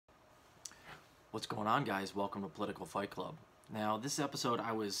What's going on, guys? Welcome to Political Fight Club. Now, this episode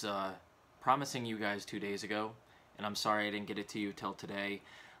I was promising you guys 2 days ago, and I'm sorry I didn't get it to you till today.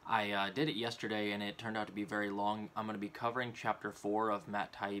 I did it yesterday, and it turned out to be very long. I'm going to be covering Chapter 4 of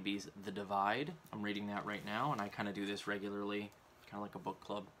Matt Taibbi's The Divide. I'm reading that right now, and I kind of do this regularly, kind of like a book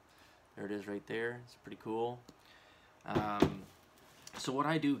club. There it is right there. It's pretty cool. So what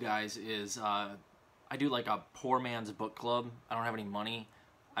I do, guys, is I do like a poor man's book club. I don't have any money.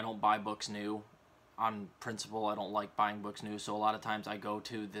 I don't buy books new. On principle, I don't like buying books new, so a lot of times I go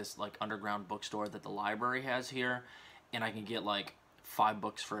to this like underground bookstore that the library has here, and I can get like 5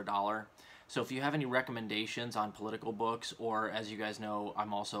 books for $1. So if you have any recommendations on political books, or as you guys know,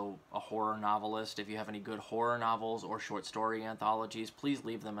 I'm also a horror novelist. If you have any good horror novels or short story anthologies, please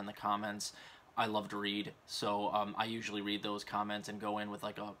leave them in the comments. I love to read, so I usually read those comments and go in with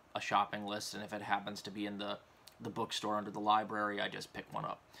like a shopping list, and if it happens to be in the bookstore under the library, I just pick one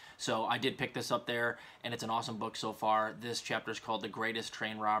up. So I did pick this up there, and it's an awesome book so far. This chapter is called The Greatest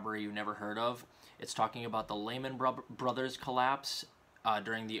Train Robbery You Never Heard Of. It's talking about the Lehman Brothers collapse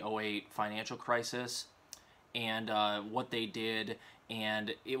during the '08 financial crisis, and what they did,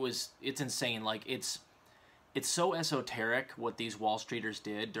 and it's insane. Like it's so esoteric what these Wall Streeters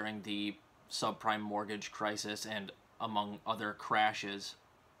did during the subprime mortgage crisis and among other crashes,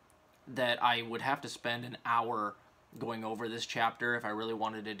 that I would have to spend an hour going over this chapter if I really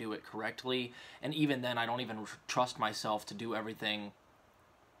wanted to do it correctly. And even then, I don't even trust myself to do everything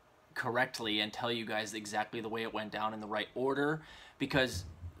correctly and tell you guys exactly the way it went down in the right order, because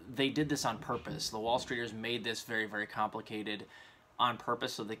they did this on purpose. The Wall Streeters made this very, very complicated on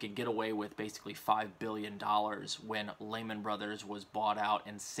purpose so they could get away with basically $5 billion when Lehman Brothers was bought out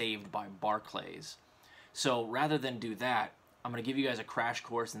and saved by Barclays. So rather than do that, I'm going to give you guys a crash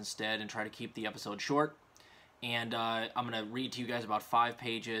course instead and try to keep the episode short. And I'm going to read to you guys about 5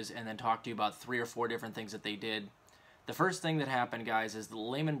 pages and then talk to you about 3 or 4 different things that they did. The first thing that happened, guys, is the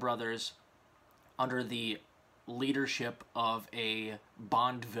Lehman Brothers, under the leadership of a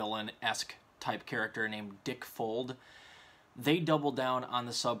Bond villain-esque type character named Dick Fold, they doubled down on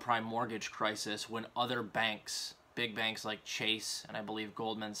the subprime mortgage crisis when other banks, big banks like Chase and I believe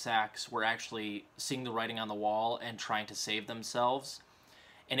Goldman Sachs, were actually seeing the writing on the wall and trying to save themselves.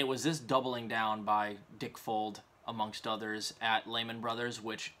 And it was this doubling down by Dick Fold, amongst others, at Lehman Brothers,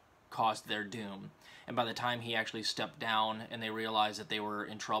 which caused their doom. And by the time he actually stepped down and they realized that they were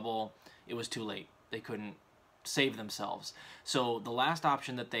in trouble, it was too late. They couldn't save themselves. So the last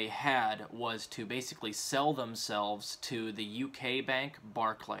option that they had was to basically sell themselves to the UK bank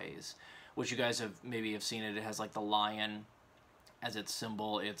Barclays, which you guys maybe have seen it. It has like the lion as its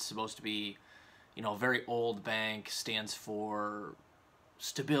symbol. It's supposed to be, you know, a very old bank, stands for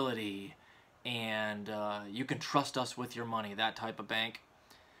stability, and you can trust us with your money, that type of bank.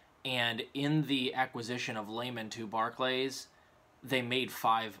 And in the acquisition of Lehman to Barclays, they made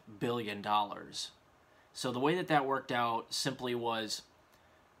 $5 billion. So the way that worked out simply was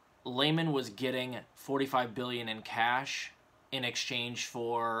Lehman was getting $45 billion in cash in exchange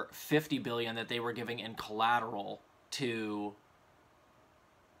for $50 billion that they were giving in collateral to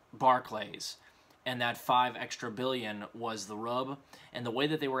Barclays. And that 5 extra billion was the rub. And the way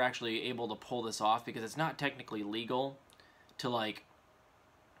that they were actually able to pull this off, because it's not technically legal to like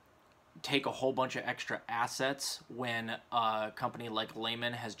take a whole bunch of extra assets when a company like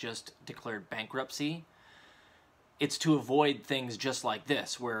Lehman has just declared bankruptcy. It's to avoid things just like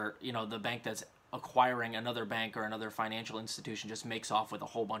this, where, you know, the bank that's acquiring another bank or another financial institution just makes off with a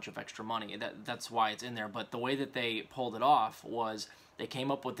whole bunch of extra money. That's why it's in there. But the way that they pulled it off was they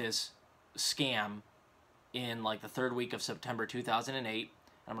came up with this scam in like the 3rd week of September 2008.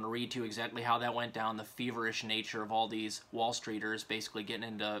 I'm going to read to you exactly how that went down, the feverish nature of all these Wall Streeters basically getting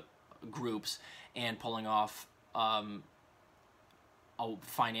into groups and pulling off a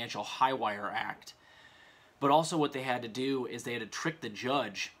financial high wire act. But also what they had to do is they had to trick the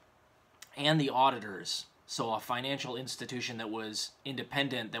judge and the auditors. So a financial institution that was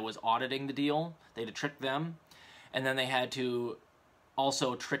independent, that was auditing the deal, they had to trick them. And then they had to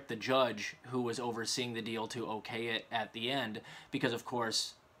also trick the judge who was overseeing the deal to okay it at the end, because of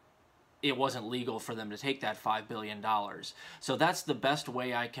course it wasn't legal for them to take that $5 billion. So that's the best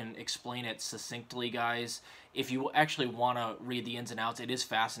way I can explain it succinctly, guys. If you actually want to read the ins and outs, it is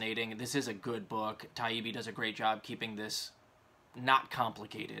fascinating. This is a good book. Taibbi does a great job keeping this not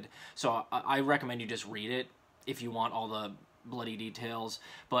complicated. So I recommend you just read it if you want all the bloody details.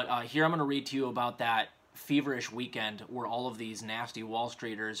 But here I'm going to read to you about that feverish weekend where all of these nasty Wall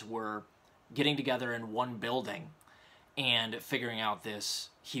Streeters were getting together in one building and figuring out this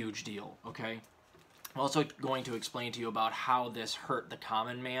huge deal, okay? I'm also going to explain to you about how this hurt the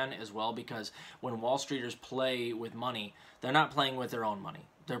common man as well, because when Wall Streeters play with money, they're not playing with their own money.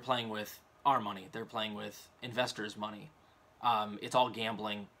 They're playing with our money. They're playing with investors' money. It's all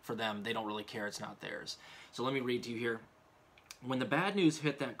gambling for them. They don't really care. It's not theirs. So let me read to you here. When the bad news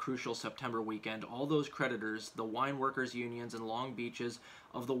hit that crucial September weekend, all those creditors, the wine workers' unions and Long Beaches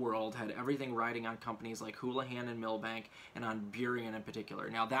of the world, had everything riding on companies like Houlihan and Milbank, and on Burien in particular.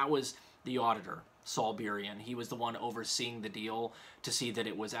 Now, that was the auditor, Saul Burien. He was the one overseeing the deal to see that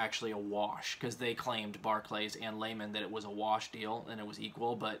it was actually a wash, because they claimed, Barclays and Lehman, that it was a wash deal and it was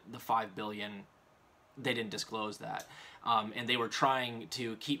equal, but the $5 billion, they didn't disclose that. And they were trying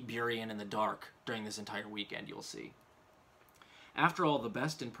to keep Burien in the dark during this entire weekend, you'll see. After all, the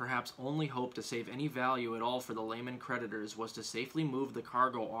best and perhaps only hope to save any value at all for the Lehman creditors was to safely move the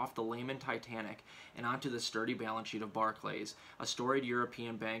cargo off the Lehman Titanic and onto the sturdy balance sheet of Barclays, a storied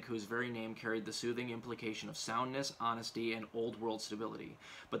European bank whose very name carried the soothing implication of soundness, honesty, and old-world stability.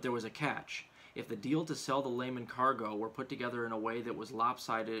 But there was a catch. If the deal to sell the Lehman cargo were put together in a way that was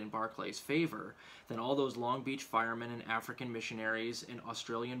lopsided in Barclays' favor, then all those Long Beach firemen and African missionaries and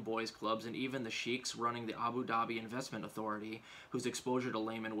Australian boys' clubs and even the sheiks running the Abu Dhabi Investment Authority, whose exposure to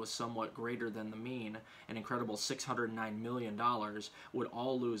Lehman was somewhat greater than the mean, an incredible $609 million, would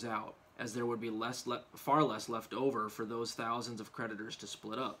all lose out, as there would be far less left over for those thousands of creditors to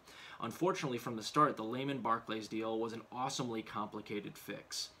split up. Unfortunately, from the start, the Lehman-Barclays deal was an awesomely complicated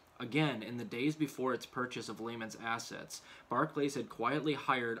fix. Again, in the days before its purchase of Lehman's assets, Barclays had quietly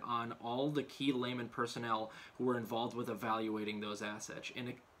hired on all the key Lehman personnel who were involved with evaluating those assets.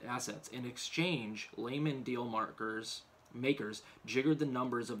 In exchange, Lehman deal makers jiggered the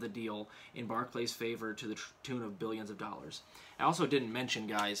numbers of the deal in Barclays' favor to the tune of billions of dollars. I also didn't mention,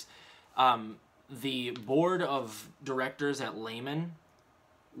 guys, the board of directors at Lehman,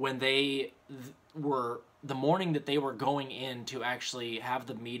 when they were, the morning that they were going in to actually have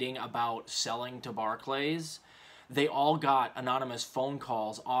the meeting about selling to Barclays, they all got anonymous phone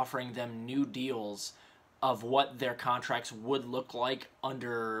calls offering them new deals of what their contracts would look like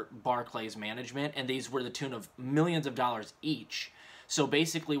under Barclays management, and these were the tune of millions of dollars each. So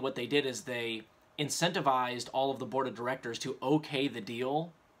basically what they did is they incentivized all of the board of directors to okay the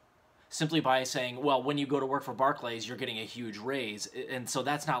deal simply by saying, well, when you go to work for Barclays, you're getting a huge raise. And so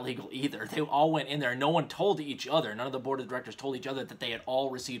that's not legal either. They all went in there. No one told each other. None of the board of directors told each other that they had all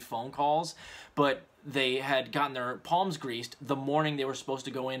received phone calls, but they had gotten their palms greased the morning they were supposed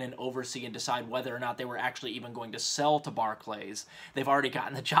to go in and oversee and decide whether or not they were actually even going to sell to Barclays. They've already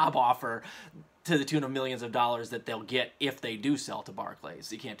gotten the job offer to the tune of millions of dollars that they'll get if they do sell to Barclays.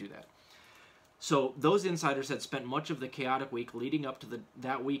 You can't do that. So those insiders had spent much of the chaotic week leading up to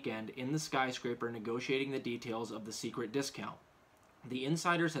that weekend in the skyscraper negotiating the details of the secret discount. The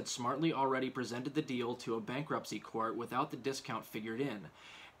insiders had smartly already presented the deal to a bankruptcy court without the discount figured in,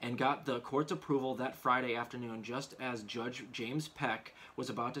 and got the court's approval that Friday afternoon just as Judge James Peck was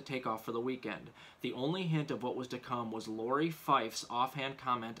about to take off for the weekend. The only hint of what was to come was Lori Fife's offhand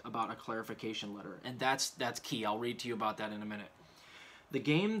comment about a clarification letter, and that's key. I'll read to you about that in a minute. The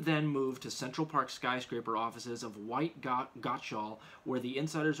game then moved to Central Park skyscraper offices of White Gottschall, where the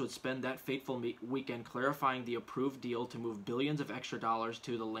insiders would spend that fateful weekend clarifying the approved deal to move billions of extra dollars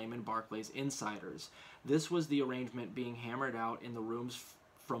to the Lehman Barclays insiders. This was the arrangement being hammered out in the rooms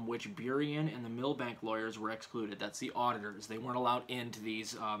from which Burien and the Milbank lawyers were excluded. That's the auditors. They weren't allowed into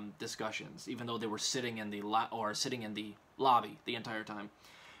these discussions, even though they were sitting in the lobby the entire time.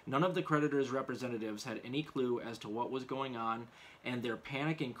 None of the creditors' representatives had any clue as to what was going on, and their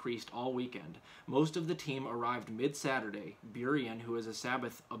panic increased all weekend. Most of the team arrived mid-Saturday. Burien, who is a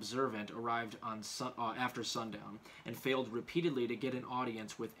Sabbath observant, arrived on after sundown, and failed repeatedly to get an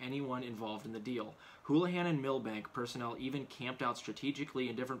audience with anyone involved in the deal. Houlihan and Milbank personnel even camped out strategically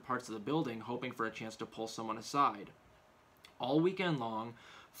in different parts of the building, hoping for a chance to pull someone aside. All weekend long,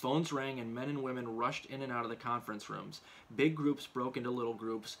 phones rang and men and women rushed in and out of the conference rooms. Big groups broke into little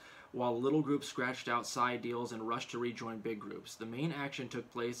groups, while little groups scratched out side deals and rushed to rejoin big groups. The main action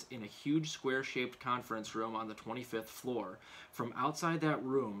took place in a huge square-shaped conference room on the 25th floor. From outside that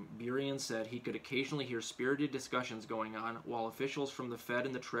room, Burien said he could occasionally hear spirited discussions going on, while officials from the Fed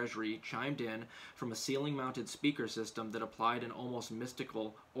and the Treasury chimed in from a ceiling-mounted speaker system that applied an almost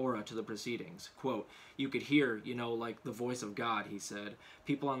mystical aura to the proceedings. Quote, "You could hear, like the voice of God," he said,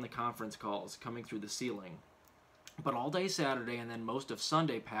 people on the conference calls coming through the ceiling. But all day Saturday and then most of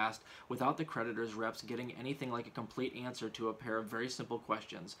Sunday passed without the creditors' reps getting anything like a complete answer to a pair of very simple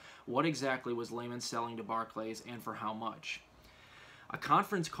questions. What exactly was Lehman selling to Barclays, and for how much? A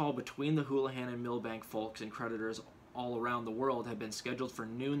conference call between the Houlihan and Milbank folks and creditors all around the world had been scheduled for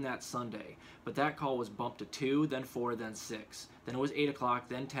noon that Sunday, but that call was bumped to 2, then 4, then 6. Then it was 8 o'clock,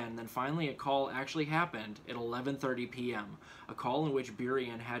 then 10, then finally a call actually happened at 11:30 p.m., a call in which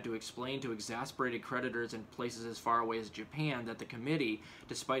Burien had to explain to exasperated creditors in places as far away as Japan that the committee,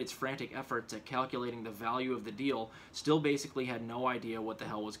 despite its frantic efforts at calculating the value of the deal, still basically had no idea what the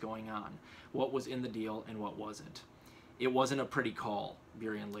hell was going on, what was in the deal and what wasn't. It wasn't a pretty call,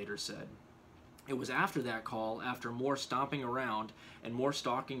 Burien later said. It was after that call, after more stomping around and more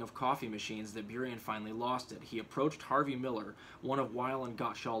stalking of coffee machines, that Burien finally lost it. He approached Harvey Miller, one of Weil and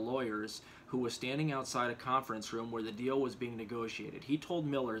Gottschall lawyers, who was standing outside a conference room where the deal was being negotiated. He told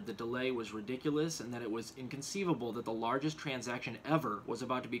Miller the delay was ridiculous and that it was inconceivable that the largest transaction ever was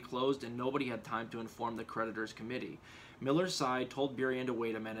about to be closed and nobody had time to inform the creditors committee. Miller sighed, told Burien to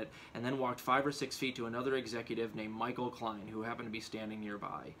wait a minute, and then walked 5 or 6 feet to another executive named Michael Klein, who happened to be standing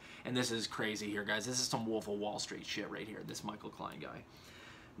nearby. And this is crazy here, guys. This is some Wolf of Wall Street shit right here, this Michael Klein guy.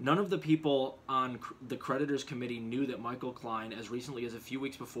 None of the people on the creditors committee knew that Michael Klein, as recently as a few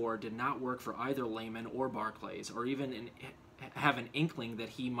weeks before, did not work for either Lehman or Barclays, or even have an inkling that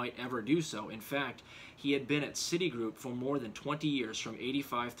he might ever do so. In fact, he had been at Citigroup for more than 20 years, from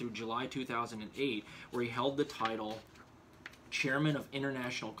 '85 through July 2008, where he held the title Chairman of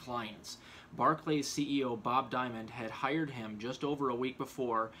International Clients. Barclays CEO Bob Diamond had hired him just over a week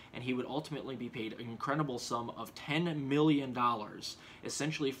before, and he would ultimately be paid an incredible sum of $10 million,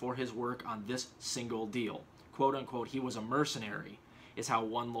 essentially for his work on this single deal. Quote unquote, he was a mercenary, is how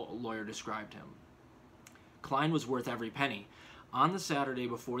one lawyer described him. Klein was worth every penny. On the Saturday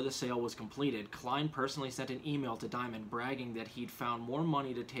before the sale was completed, Klein personally sent an email to Diamond bragging that he'd found more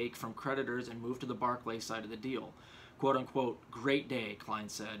money to take from creditors and move to the Barclays side of the deal. Quote unquote, great day, Klein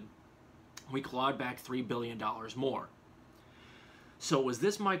said. We clawed back $3 billion more. So it was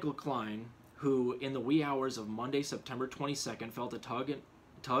this Michael Klein who, in the wee hours of Monday, September 22nd, felt a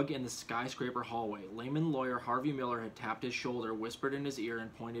tug in the skyscraper hallway. Lehman lawyer Harvey Miller had tapped his shoulder, whispered in his ear,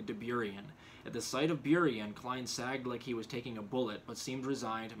 and pointed to Burien. At the sight of Burien, Klein sagged like he was taking a bullet, but seemed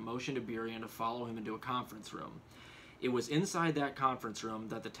resigned, motioned to Burien to follow him into a conference room. It was inside that conference room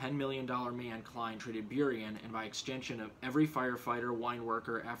that the $10 million man Klein treated Burien, and by extension of every firefighter, wine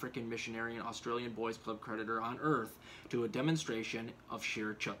worker, African missionary, and Australian Boys Club creditor on earth, to a demonstration of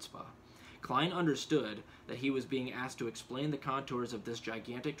sheer chutzpah. Klein understood that he was being asked to explain the contours of this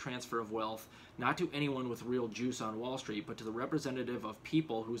gigantic transfer of wealth, not to anyone with real juice on Wall Street, but to the representative of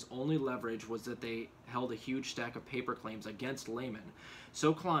people whose only leverage was that they held a huge stack of paper claims against Lehman.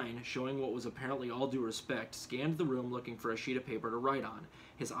 So Klein, showing what was apparently all due respect, scanned the room looking for a sheet of paper to write on.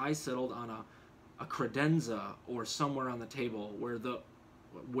 His eyes settled on a credenza or somewhere on the table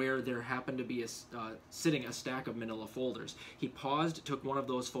where there happened to be sitting a stack of manila folders. He paused, took one of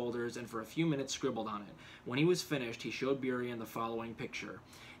those folders, and for a few minutes scribbled on it. When he was finished, he showed Burien the following picture.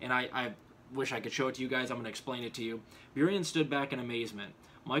 And I wish I could show it to you guys. I'm going to explain it to you. Burien stood back in amazement.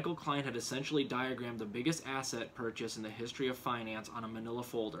 Michael Klein had essentially diagrammed the biggest asset purchase in the history of finance on a manila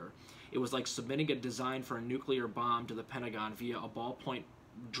folder. It was like submitting a design for a nuclear bomb to the Pentagon via a ballpoint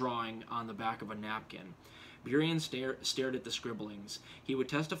drawing on the back of a napkin. Burien stared at the scribblings. He would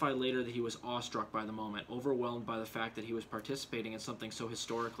testify later that he was awestruck by the moment, overwhelmed by the fact that he was participating in something so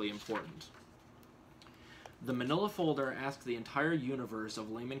historically important. The manila folder asked the entire universe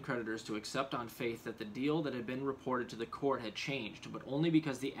of Lehman creditors to accept on faith that the deal that had been reported to the court had changed, but only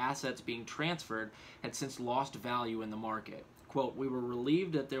because the assets being transferred had since lost value in the market. Quote, we were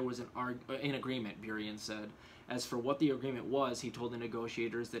relieved that there was an agreement, Burien said. As for what the agreement was, he told the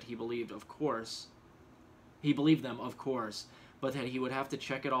negotiators that he believed them, of course, but that he would have to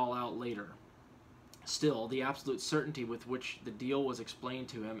check it all out later. Still, the absolute certainty with which the deal was explained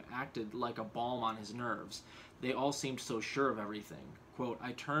to him acted like a balm on his nerves. They all seemed so sure of everything. Quote,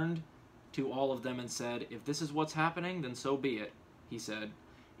 I turned to all of them and said, if this is what's happening, then so be it, he said.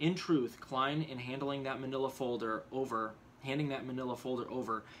 In truth, Klein, in handing that manila folder over,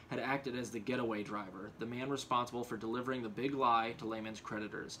 had acted as the getaway driver, the man responsible for delivering the big lie to Lehman's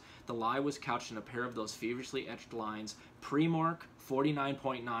creditors. The lie was couched in a pair of those feverishly etched lines, pre-mark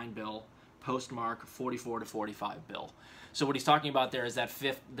 49.9 bill, postmark 44 to 45 bill. So what he's talking about there is that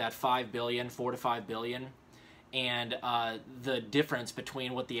 5 billion, 4 to 5 billion, and the difference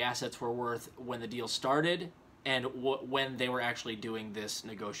between what the assets were worth when the deal started and when they were actually doing this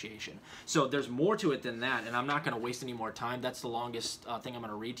negotiation. So there's more to it than that, and I'm not going to waste any more time. That's the longest thing I'm going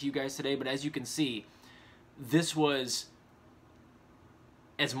to read to you guys today, but as you can see, this was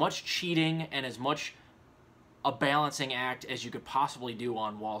as much cheating and as much a balancing act as you could possibly do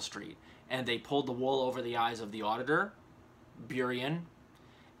on Wall Street. And they pulled the wool over the eyes of the auditor, Burien,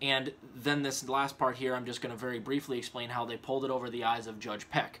 And then this last part here, I'm just going to very briefly explain how they pulled it over the eyes of Judge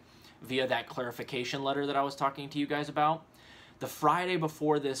Peck via that clarification letter that I was talking to you guys about. The Friday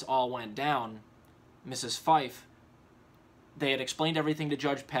before this all went down, Mrs. Fife, they had explained everything to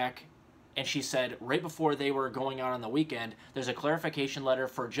Judge Peck, and she said right before they were going out on the weekend, there's a clarification letter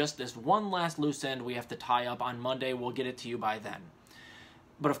for just this one last loose end we have to tie up on Monday. We'll get it to you by then.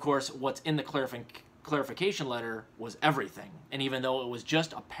 But of course, what's in the clarification letter was everything. And even though it was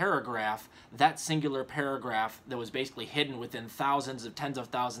just a paragraph, that singular paragraph that was basically hidden within thousands of tens of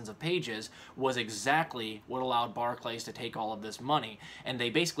thousands of pages was exactly what allowed Barclays to take all of this money. And they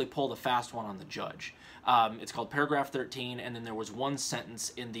basically pulled a fast one on the judge. It's called paragraph 13, and then there was one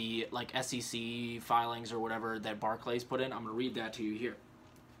sentence in the like SEC filings or whatever that Barclays put in. I'm going to read that to you here.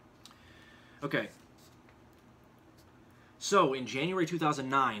 Okay. So in January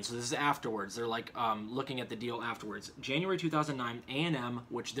 2009, so this is afterwards, they're like looking at the deal afterwards. January 2009, A&M,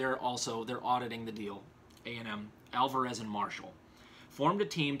 which they're auditing the deal, A&M, Alvarez and Marshall, formed a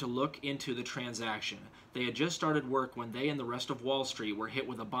team to look into the transaction. They had just started work when they and the rest of Wall Street were hit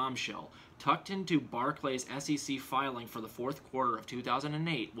with a bombshell. Tucked into Barclays' SEC filing for the fourth quarter of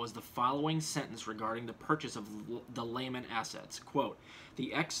 2008 was the following sentence regarding the purchase of the Lehman assets. Quote,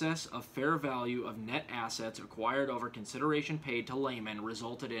 the excess of fair value of net assets acquired over consideration paid to Lehman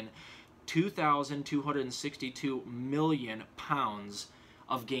resulted in 2,262 million pounds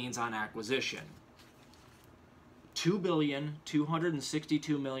of gains on acquisition.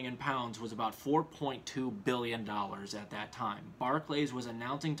 2,262 million pounds was about $4.2 billion at that time. Barclays was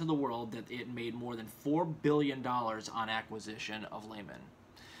announcing to the world that it made more than $4 billion on acquisition of Lehman.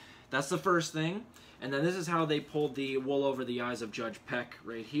 That's the first thing. And then this is how they pulled the wool over the eyes of Judge Peck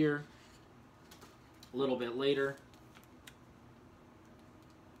right here. A little bit later.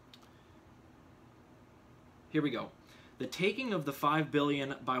 Here we go. The taking of the $5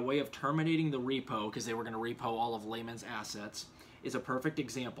 billion by way of terminating the repo, because they were going to repo all of Lehman's assets, is a perfect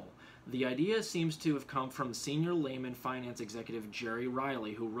example. The idea seems to have come from senior Lehman finance executive Jerry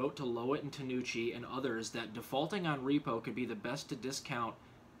Riley, who wrote to Lowett and Tanucci and others that defaulting on repo could be the best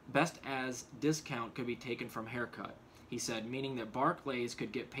as discount could be taken from haircut. He said, meaning that Barclays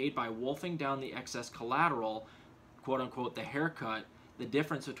could get paid by wolfing down the excess collateral, quote-unquote, the haircut, the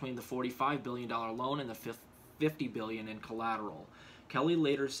difference between the $45 billion loan and the $50 billion in collateral. Kelly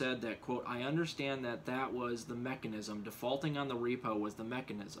later said that, quote, I understand that that was the mechanism. Defaulting on the repo was the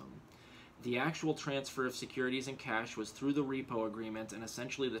mechanism. The actual transfer of securities and cash was through the repo agreements and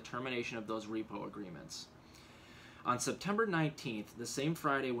essentially the termination of those repo agreements. On September 19th, the same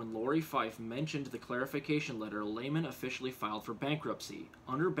Friday when Lori Fife mentioned the clarification letter, Lehman officially filed for bankruptcy.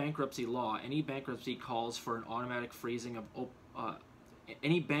 Under bankruptcy law, any bankruptcy calls for an automatic freezing of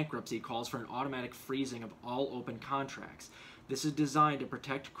all open contracts. This is designed to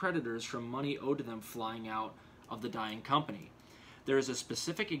protect creditors from money owed to them flying out of the dying company. There is a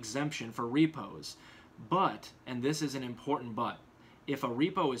specific exemption for repos, but, and this is an important but, if a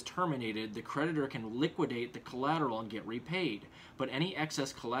repo is terminated, the creditor can liquidate the collateral and get repaid, but any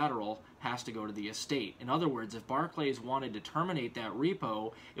excess collateral has to go to the estate. In other words, if Barclays wanted to terminate that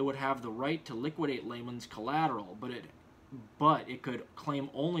repo, it would have the right to liquidate Lehman's collateral, but it could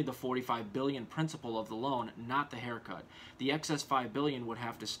claim only the $45 billion principal of the loan, not the haircut. The excess $5 billion would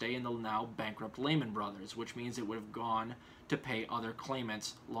have to stay in the now bankrupt Lehman Brothers, which means it would have gone to pay other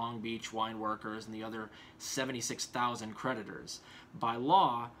claimants, Long Beach wine workers, and the other 76,000 creditors. By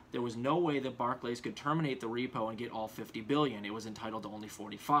law, there was no way that Barclays could terminate the repo and get all $50 billion. It was entitled to only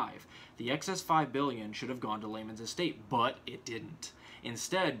 $45. The excess $5 billion should have gone to Lehman's estate, but it didn't.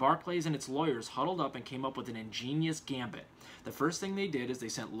 Instead, Barclays and its lawyers huddled up and came up with an ingenious gambit. The first thing they did is they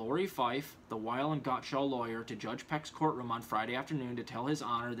sent Lori Fife, the Weil and Gottschall lawyer, to Judge Peck's courtroom on Friday afternoon to tell his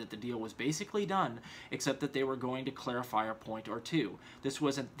honor that the deal was basically done, except that they were going to clarify a point or two. This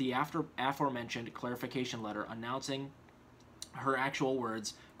was the aforementioned clarification letter announcing her actual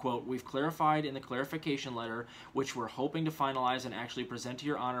words, quote, we've clarified in the clarification letter, which we're hoping to finalize and actually present to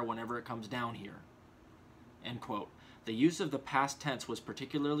your honor whenever it comes down here, end quote. The use of the past tense was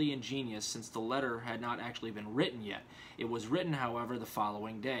particularly ingenious since the letter had not actually been written yet. It was written, however, the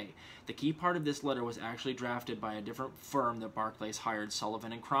following day. The key part of this letter was actually drafted by a different firm that Barclays hired,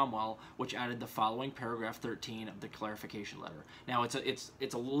 Sullivan and Cromwell, which added the following paragraph 13 of the clarification letter. Now, it's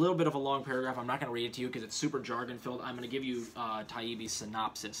a little bit of a long paragraph. I'm not going to read it to you because it's super jargon-filled. I'm going to give you Taibbi's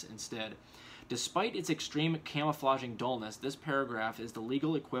synopsis instead. Despite its extreme camouflaging dullness, this paragraph is the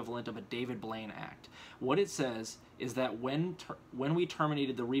legal equivalent of a David Blaine Act. What it says is that when we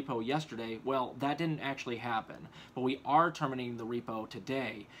terminated the repo yesterday, well, that didn't actually happen, but we are terminating the repo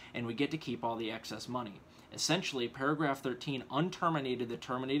today, and we get to keep all the excess money. Essentially, paragraph 13 unterminated the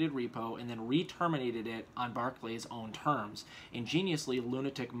terminated repo and then re-terminated it on Barclays' own terms. Ingeniously,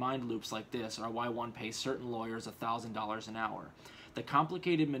 lunatic mind loops like this are why one pays certain lawyers $1,000 an hour. The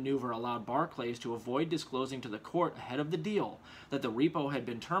complicated maneuver allowed Barclays to avoid disclosing to the court ahead of the deal that the repo had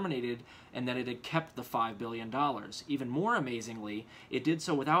been terminated and that it had kept the $5 billion. Even more amazingly, it did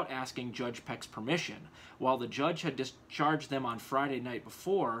so without asking Judge Peck's permission. While the judge had discharged them on Friday night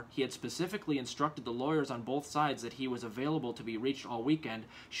before, he had specifically instructed the lawyers on both sides that he was available to be reached all weekend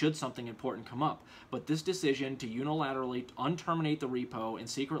should something important come up. But this decision to unilaterally unterminate the repo and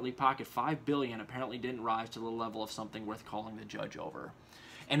secretly pocket $5 billion apparently didn't rise to the level of something worth calling the judge over.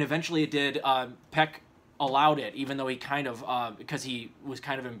 And eventually it did. Peck allowed it, even though he kind of, because he was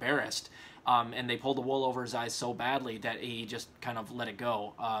kind of embarrassed, and they pulled the wool over his eyes so badly that he just kind of let it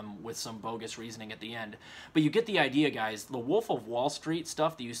go with some bogus reasoning at the end. But you get the idea, guys. The Wolf of Wall Street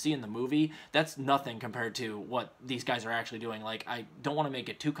stuff that you see in the movie, that's nothing compared to what these guys are actually doing. Like, I don't want to make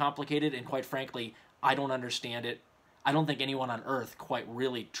it too complicated, and quite frankly, I don't understand it. I don't think anyone on earth quite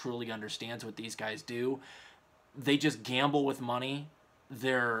really truly understands what these guys do. They just gamble with money.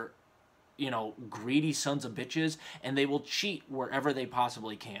 They're, you know, greedy sons of bitches, and they will cheat wherever they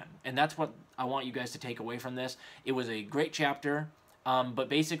possibly can. And that's what I want you guys to take away from this. It was a great chapter, but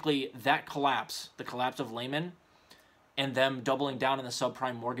basically that collapse, the collapse of Lehman, and them doubling down in the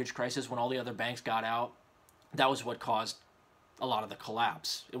subprime mortgage crisis when all the other banks got out, that was what caused a lot of the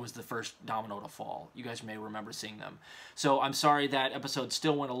collapse. It was the first domino to fall. You guys may remember seeing them. So I'm sorry that episode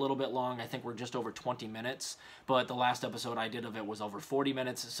still went a little bit long. I think we're just over 20 minutes, but the last episode I did of it was over 40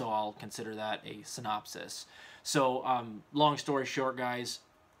 minutes, so I'll consider that a synopsis. So long story short, guys,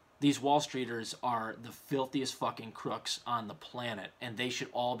 these Wall Streeters are the filthiest fucking crooks on the planet, and they should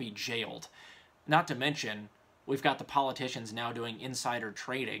all be jailed. Not to mention, we've got the politicians now doing insider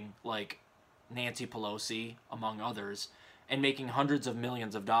trading, like Nancy Pelosi, among others, and making hundreds of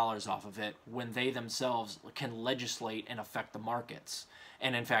millions of dollars off of it when they themselves can legislate and affect the markets.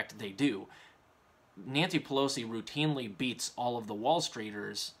 And in fact, they do. Nancy Pelosi routinely beats all of the Wall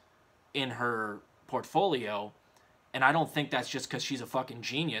Streeters in her portfolio, and I don't think that's just because she's a fucking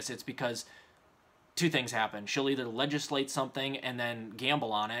genius. It's because two things happen. She'll either legislate something and then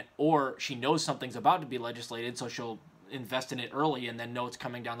gamble on it, or she knows something's about to be legislated, so she'll invest in it early and then know it's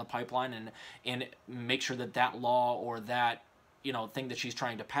coming down the pipeline and make sure that that law or that, you know, thing that she's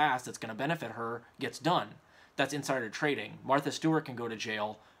trying to pass that's going to benefit her gets done. That's insider trading. Martha Stewart can go to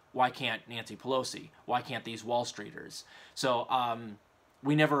jail. Why can't Nancy Pelosi? Why can't these Wall Streeters? So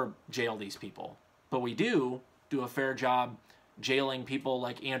we never jail these people, but we do a fair job jailing people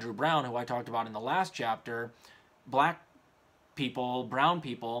like Andrew Brown, who I talked about in the last chapter, black people, brown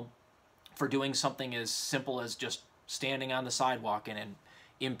people, for doing something as simple as just standing on the sidewalk and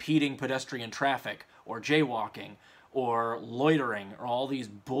impeding pedestrian traffic, or jaywalking, or loitering, or all these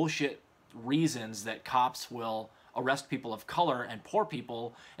bullshit reasons that cops will arrest people of color and poor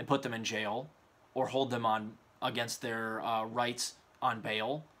people and put them in jail, or hold them on against their rights on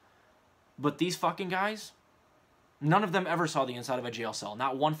bail. But these fucking guys, none of them ever saw the inside of a jail cell.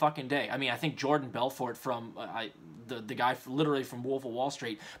 Not one fucking day. I mean, I think Jordan Belfort from, the guy literally from Wolf of Wall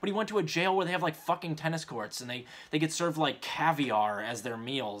Street, but he went to a jail where they have like fucking tennis courts and they get served like caviar as their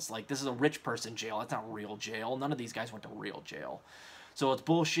meals. Like, this is a rich person jail. That's not real jail. None of these guys went to real jail. So it's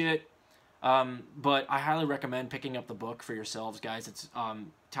bullshit. But I highly recommend picking up the book for yourselves, guys. It's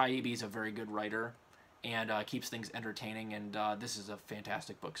Taibbi's a very good writer and keeps things entertaining, and this is a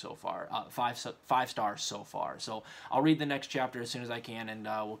fantastic book so far. Five stars so far. So I'll read the next chapter as soon as I can, and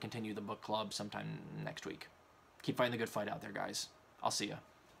we'll continue the book club sometime next week. Keep fighting the good fight out there, guys. I'll see ya.